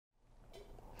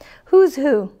who's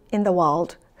who in the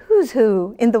world, who's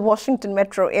who in the Washington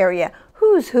metro area,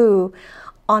 who's who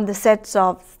on the sets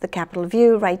of The Capitol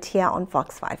View right here on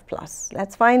Fox 5 Plus.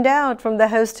 Let's find out from the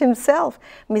host himself,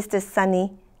 Mr.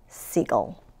 Sunny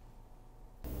Siegel.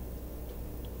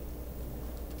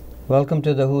 Welcome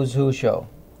to the Who's Who Show.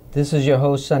 This is your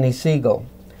host, Sunny Siegel.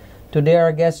 Today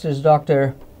our guest is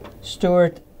Dr.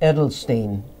 Stewart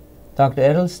Edelstein. Dr.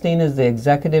 Edelstein is the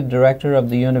Executive Director of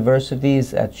the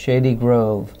Universities at Shady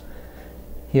Grove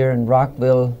here in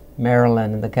Rockville,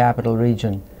 Maryland, in the Capital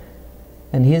Region.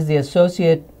 And he is the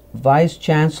Associate Vice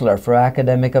Chancellor for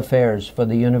Academic Affairs for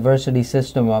the University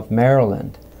System of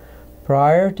Maryland.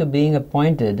 Prior to being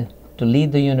appointed to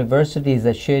lead the universities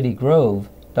at Shady Grove,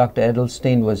 Dr.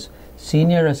 Edelstein was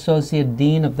Senior Associate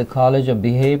Dean of the College of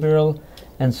Behavioral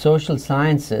and Social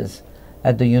Sciences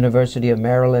at the University of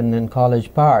Maryland in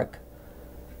College Park.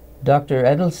 Dr.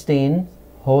 Edelstein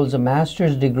holds a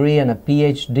master's degree and a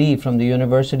PhD from the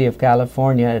University of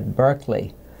California at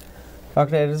Berkeley.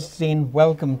 Dr. Edelstein,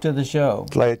 welcome to the show.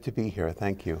 Glad to be here.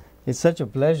 Thank you. It's such a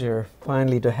pleasure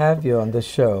finally to have you on the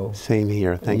show. Same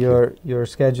here. Thank you. Your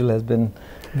schedule has been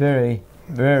very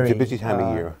it's a busy time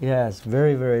of year. Yes,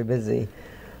 very, very busy.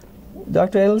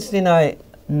 Dr. Edelstein, I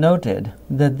noted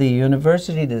that the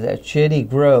university at Shady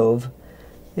Grove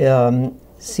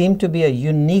seemed to be a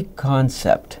unique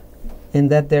concept in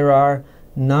that there are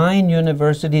 9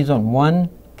 universities on one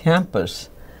campus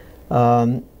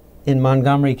in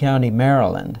Montgomery County,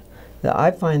 Maryland.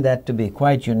 I find that to be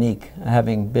quite unique,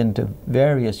 having been to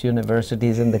various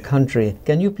universities in the country.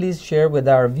 Can you please share with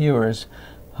our viewers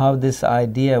how this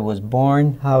idea was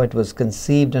born, how it was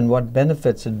conceived, and what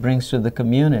benefits it brings to the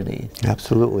community?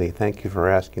 Absolutely. Thank you for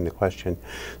asking the question.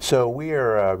 So we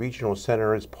are a regional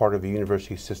center as part of the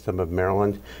University System of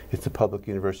Maryland. It's a public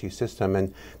university system,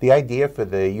 and the idea for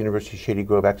the University of Shady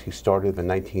Grove actually started in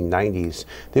the 1990s.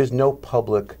 There's no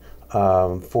public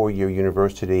four-year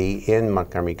university in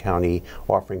Montgomery County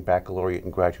offering baccalaureate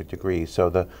and graduate degrees. So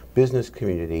the business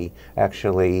community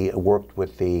actually worked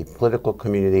with the political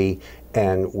community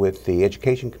and with the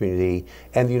education community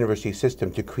and the university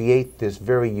system to create this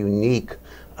very unique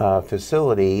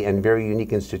facility and very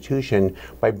unique institution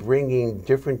by bringing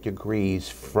different degrees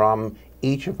from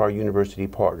each of our university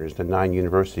partners, the 9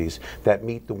 universities, that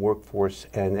meet the workforce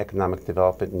and economic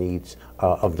development needs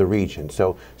of the region.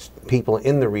 So people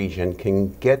in the region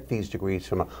can get these degrees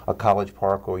from a College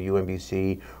Park or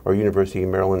UMBC or University of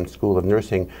Maryland School of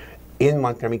Nursing in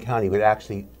Montgomery County without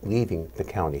actually leaving the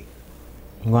county.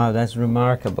 Wow, that's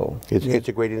remarkable. It's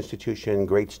a great institution,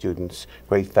 great students,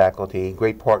 great faculty,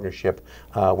 great partnership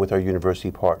with our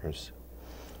university partners.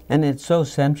 And it's so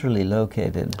centrally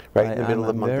located. Right in the middle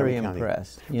of Montgomery County. I'm very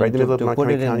impressed. Right in the middle of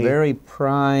Montgomery County. To put it in very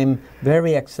prime,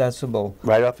 very accessible.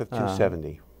 Right off of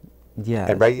 270. Yes.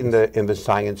 And right in the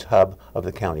science hub of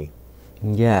the county.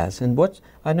 Yes. And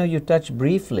I know you touched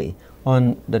briefly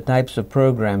on the types of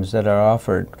programs that are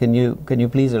offered. Can you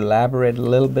please elaborate a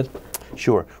little bit?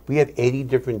 Sure. We have 80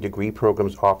 different degree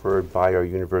programs offered by our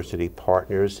university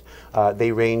partners.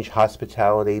 They range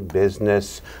hospitality,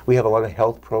 business. We have a lot of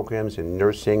health programs in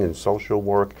nursing and social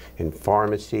work, in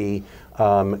pharmacy.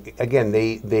 Again,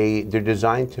 they're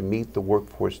designed to meet the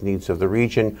workforce needs of the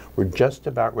region. We're just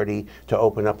about ready to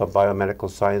open up a Biomedical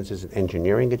Sciences and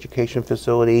Engineering education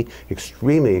facility.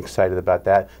 Extremely excited about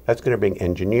that. That's going to bring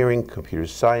engineering, computer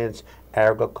science,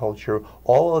 agriculture,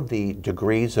 all of the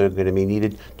degrees that are going to be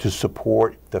needed to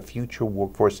support the future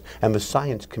workforce and the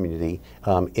science community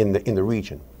in the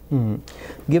region. Mm-hmm.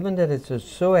 Given that it's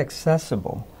so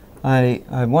accessible, I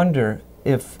wonder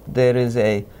if there is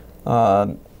a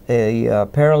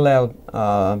parallel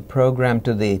program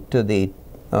to the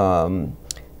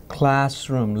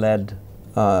classroom-led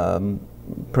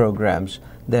programs.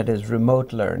 That is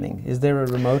remote learning. Is there a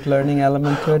remote learning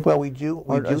element to it? Well, we do.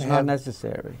 Or is it not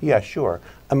necessary? Yeah, sure.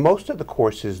 Most of the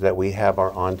courses that we have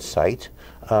are on site,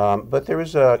 but there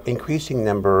is an increasing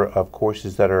number of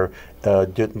courses that are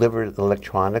delivered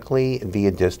electronically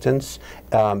via distance,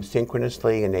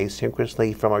 synchronously and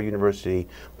asynchronously from our university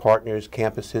partners'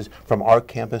 campuses, from our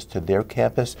campus to their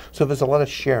campus. So there's a lot of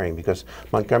sharing because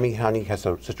Montgomery County has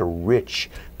such a rich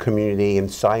community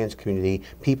and science community.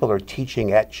 People are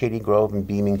teaching at Shady Grove and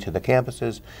beaming to the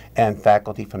campuses, and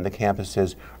faculty from the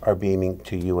campuses are beaming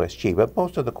to USG. But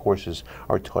most of the courses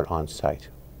are taught on site.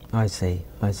 I see,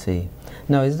 I see.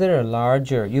 Now, is there a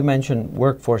larger, you mentioned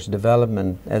workforce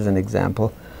development as an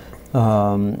example,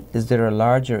 is there a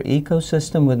larger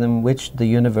ecosystem within which the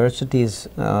universities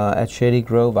at Shady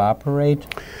Grove operate?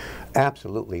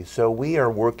 Absolutely. So we are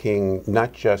working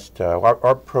not just,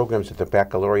 our programs at the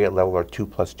baccalaureate level are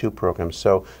 2+2 programs.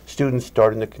 So students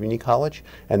start in the community college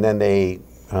and then they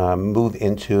move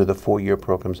into the 4-year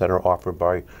programs that are offered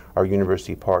by our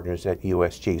university partners at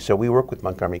USG. So we work with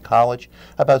Montgomery College.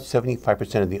 About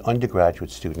 75% of the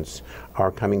undergraduate students are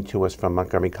coming to us from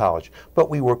Montgomery College. But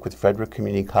we work with Frederick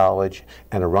Community College,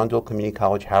 Anne Arundel Community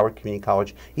College, Howard Community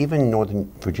College, even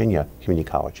Northern Virginia Community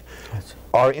College.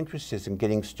 Our interest is in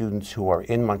getting students who are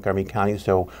in Montgomery County,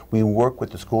 so we work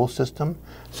with the school system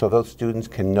so those students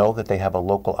can know that they have a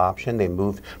local option. They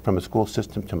move from a school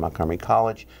system to Montgomery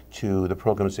College to the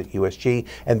programs at USG,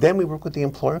 and then we work with the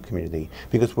employer community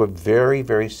because we're very,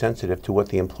 very sensitive to what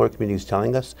the employer community is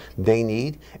telling us they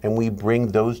need, and we bring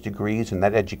those degrees and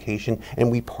that education and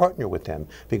we partner with them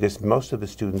because most of the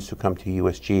students who come to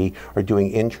USG are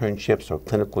doing internships or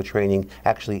clinical training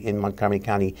actually in Montgomery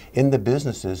County in the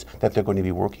businesses that they're going to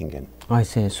be working in. I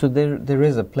see. So there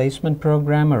is a placement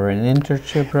program or an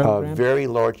internship program? A very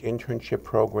large internship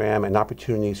program and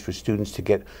opportunities for students to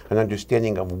get an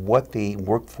understanding of what the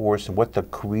workforce and what the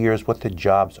careers, what the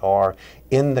jobs are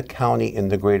in the county, in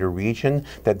the greater region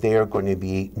that they are going to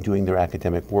be doing their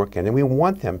academic work in. And we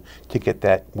want them to get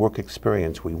that work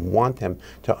experience. We want them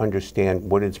to understand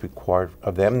what is required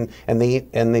of them. And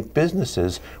the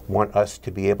businesses want us to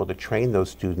be able to train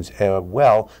those students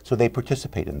well so they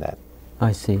participate in that.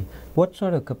 I see. What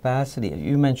sort of capacity?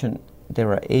 You mentioned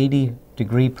there are 80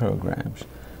 degree programs.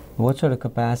 What sort of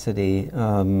capacity,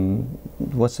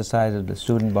 what's the size of the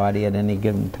student body at any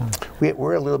given time?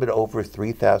 We're a little bit over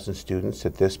 3,000 students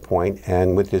at this point,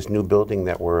 and with this new building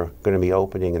that we're going to be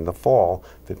opening in the fall,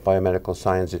 the Biomedical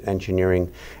Sciences and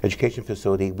Engineering Education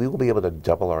Facility, we will be able to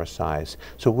double our size.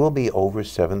 So we'll be over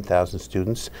 7,000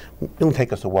 students. It'll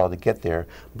take us a while to get there,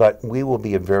 but we will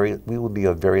be a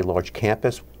very large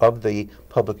campus of the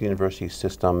public university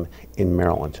system in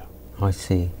Maryland. I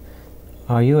see.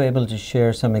 Are you able to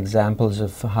share some examples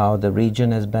of how the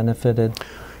region has benefited?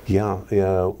 Yeah,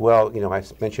 well, I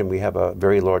mentioned we have a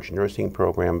very large nursing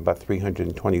program. About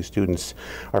 320 students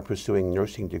are pursuing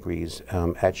nursing degrees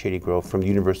at Shady Grove from the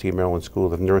University of Maryland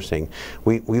School of Nursing.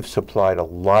 We've supplied a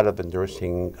lot of the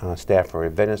nursing staff for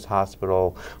Adventist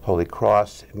Hospital, Holy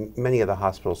Cross. Many of the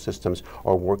hospital systems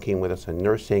are working with us in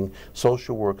nursing,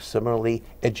 social work, similarly,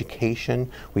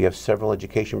 education. We have several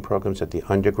education programs at the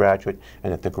undergraduate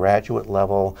and at the graduate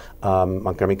level.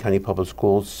 Montgomery County Public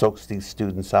Schools soaks these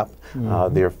students up.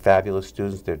 They're fabulous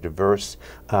students, they're diverse,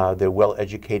 they're well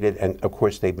educated, and of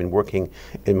course they've been working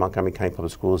in Montgomery County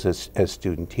Public Schools as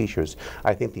student teachers.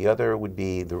 I think the other would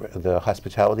be the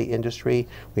hospitality industry.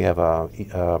 We have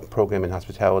a program in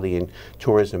hospitality and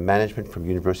tourism management from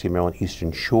University of Maryland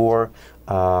Eastern Shore.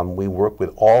 We work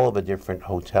with all of the different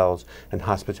hotels and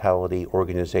hospitality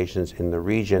organizations in the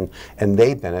region, and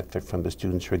they benefit from the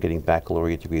students who are getting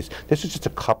baccalaureate degrees. This is just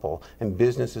a couple, and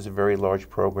business is a very large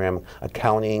program.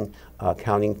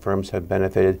 Accounting firms have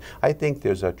benefited. I think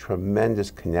there's a tremendous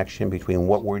connection between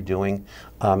what we're doing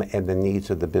and the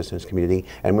needs of the business community.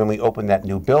 And when we open that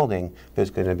new building, there's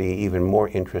going to be even more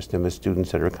interest in the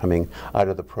students that are coming out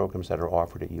of the programs that are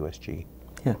offered at USG.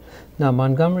 Yeah. Now,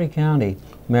 Montgomery County,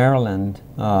 Maryland,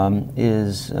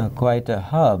 is quite a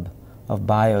hub of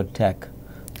biotech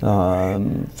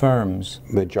firms.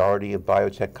 Majority of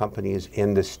biotech companies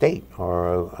in the state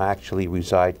actually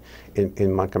reside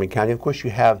in Montgomery County. Of course, you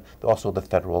have also the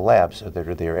federal labs that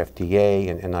are there, FDA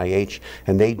and NIH,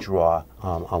 and they draw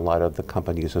a lot of the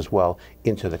companies as well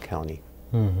into the county.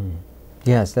 Mm-hmm.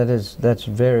 Yes, that's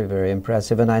very, very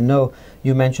impressive. And I know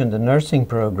you mentioned the nursing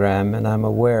program, and I'm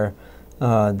aware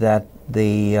that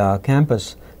the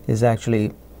campus is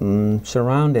actually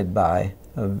surrounded by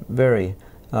a very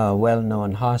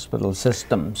well-known hospital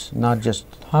systems, not just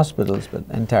hospitals, but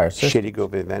entire systems. Shady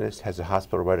Grove Adventist has a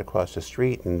hospital right across the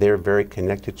street, and they're very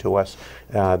connected to us,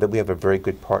 that we have a very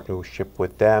good partnership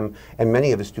with them, and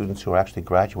many of the students who actually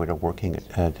graduate are working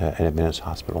at Adventist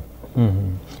Hospital.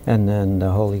 Mm-hmm. And then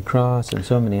the Holy Cross and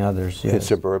so many others. Yes.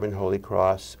 Suburban Holy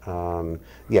Cross.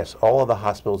 Yes, all of the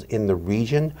hospitals in the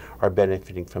region are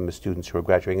benefiting from the students who are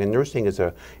graduating. And nursing is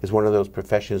one of those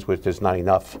professions where there's not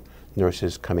enough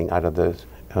nurses coming out of the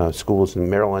schools in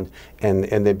Maryland, and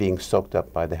they're being soaked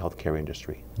up by the healthcare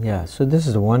industry. Yeah, so this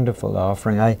is a wonderful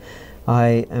offering. I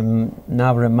am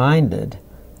now reminded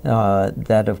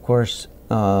that, of course,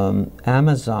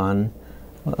 Amazon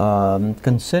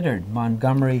considered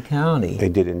Montgomery County. They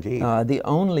did indeed. The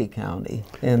only county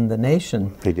in the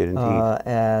nation. They did indeed.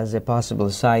 As a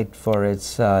possible site for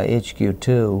its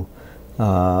HQ2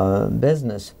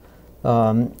 business.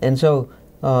 And so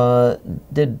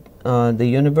did the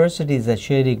universities at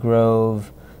Shady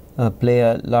Grove play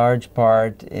a large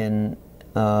part in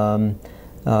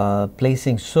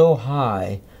placing so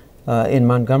high in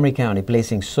Montgomery County,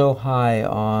 placing so high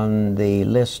on the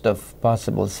list of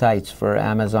possible sites for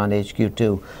Amazon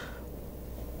HQ2.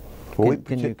 Well,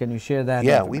 Can you share that?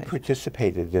 Yeah, we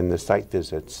participated in the site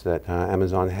visits that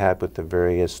Amazon had with the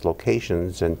various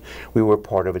locations, and we were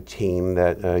part of a team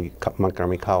that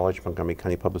Montgomery College, Montgomery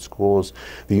County Public Schools,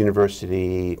 the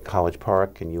University, College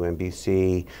Park, and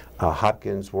UMBC,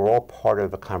 Hopkins were all part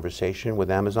of a conversation with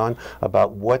Amazon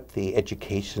about what the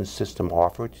education system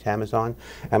offered to Amazon.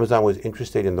 Amazon was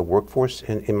interested in the workforce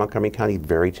in Montgomery County,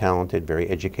 very talented, very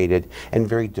educated, and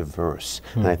very diverse.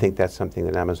 And I think that's something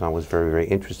that Amazon was very, very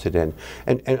interested in.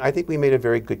 And I think we made a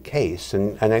very good case,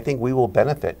 and I think we will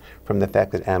benefit from the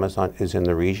fact that Amazon is in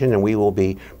the region, and we will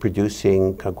be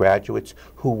producing graduates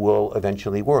who will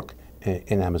eventually work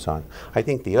in Amazon. I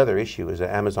think the other issue is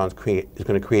that Amazon is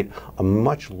going to create a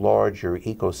much larger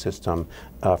ecosystem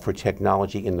for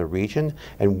technology in the region,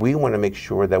 and we want to make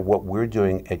sure that what we're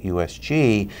doing at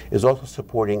USG is also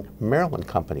supporting Maryland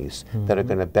companies that are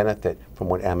going to benefit from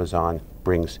what Amazon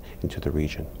brings into the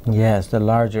region. Yes, the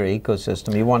larger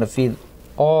ecosystem. You want to feed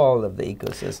all of the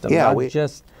ecosystem, yeah, not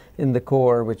just in the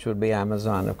core, which would be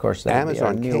Amazon. Of course, that would be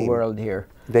our new world here.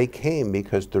 They came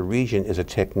because the region is a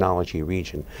technology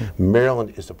region.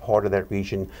 Maryland is a part of that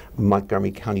region.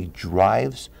 Montgomery County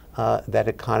drives that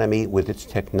economy with its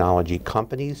technology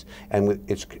companies and with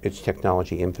its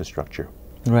technology infrastructure.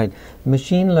 Right.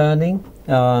 Machine learning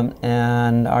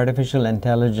and artificial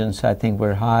intelligence, I think,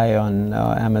 were high on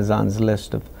Amazon's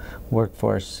list of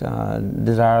workforce,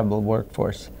 desirable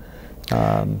workforce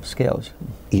skills.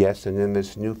 Yes, and in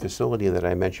this new facility that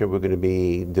I mentioned, we're going to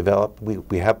be developed.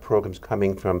 We have programs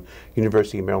coming from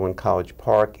University of Maryland College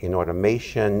Park in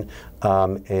automation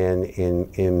and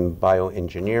in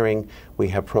bioengineering. We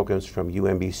have programs from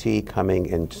UMBC coming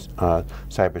in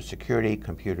cybersecurity,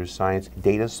 computer science,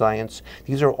 data science.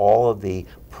 These are all of the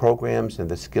programs and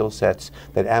the skill sets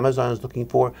that Amazon is looking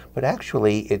for, but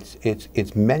actually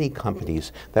it's many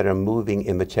companies that are moving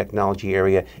in the technology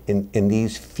area in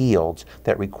these fields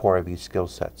that require these skill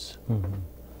sets.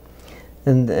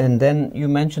 And then you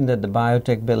mentioned that the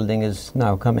biotech building is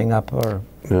now coming up, or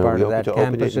part of that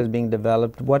campus is being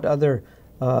developed. What other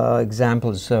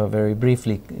examples, very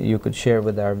briefly, you could share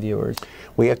with our viewers?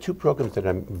 We have two programs that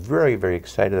I'm very, very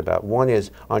excited about. One is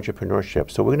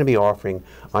entrepreneurship. So we're going to be offering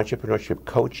entrepreneurship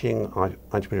coaching,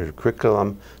 entrepreneurship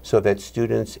curriculum, so that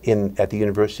students at the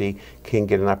university can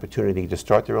get an opportunity to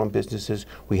start their own businesses.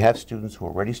 We have students who are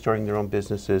already starting their own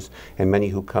businesses, and many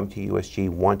who come to USG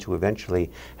want to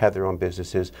eventually have their own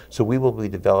businesses. So we will be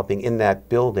developing in that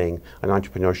building an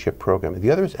entrepreneurship program. The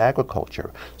other is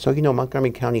agriculture. So, you know,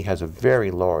 Montgomery County has a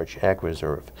very large ag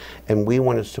reserve, and we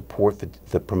want to support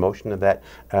the promotion of that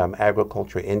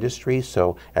agriculture industry.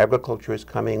 So agriculture is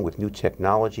coming with new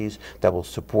technologies that will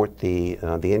support the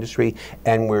industry,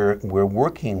 and we're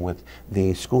working with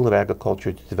the School of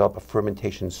Agriculture to develop a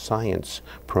fermentation science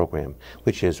program,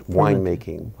 which is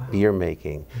winemaking, beer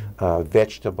making,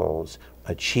 vegetables,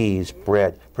 cheese,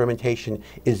 bread. Fermentation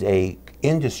is a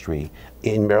industry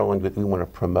in Maryland that we want to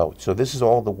promote. So this is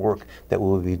all the work that we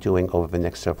will be doing over the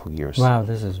next several years. Wow,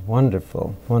 this is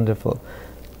wonderful, wonderful.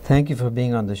 Thank you for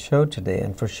being on the show today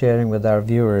and for sharing with our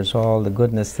viewers all the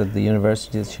goodness that the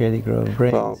University of Shady Grove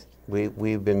brings. Well,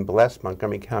 we've been blessed.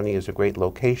 Montgomery County is a great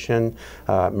location.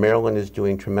 Maryland is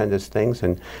doing tremendous things,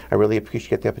 and I really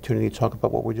appreciate the opportunity to talk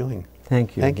about what we're doing.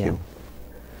 Thank you. Thank you.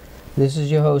 This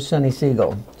is your host, Sonny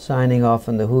Siegel, signing off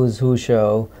on the Who's Who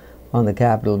show on the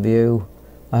Capitol View.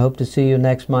 I hope to see you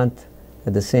next month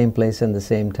at the same place and the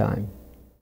same time.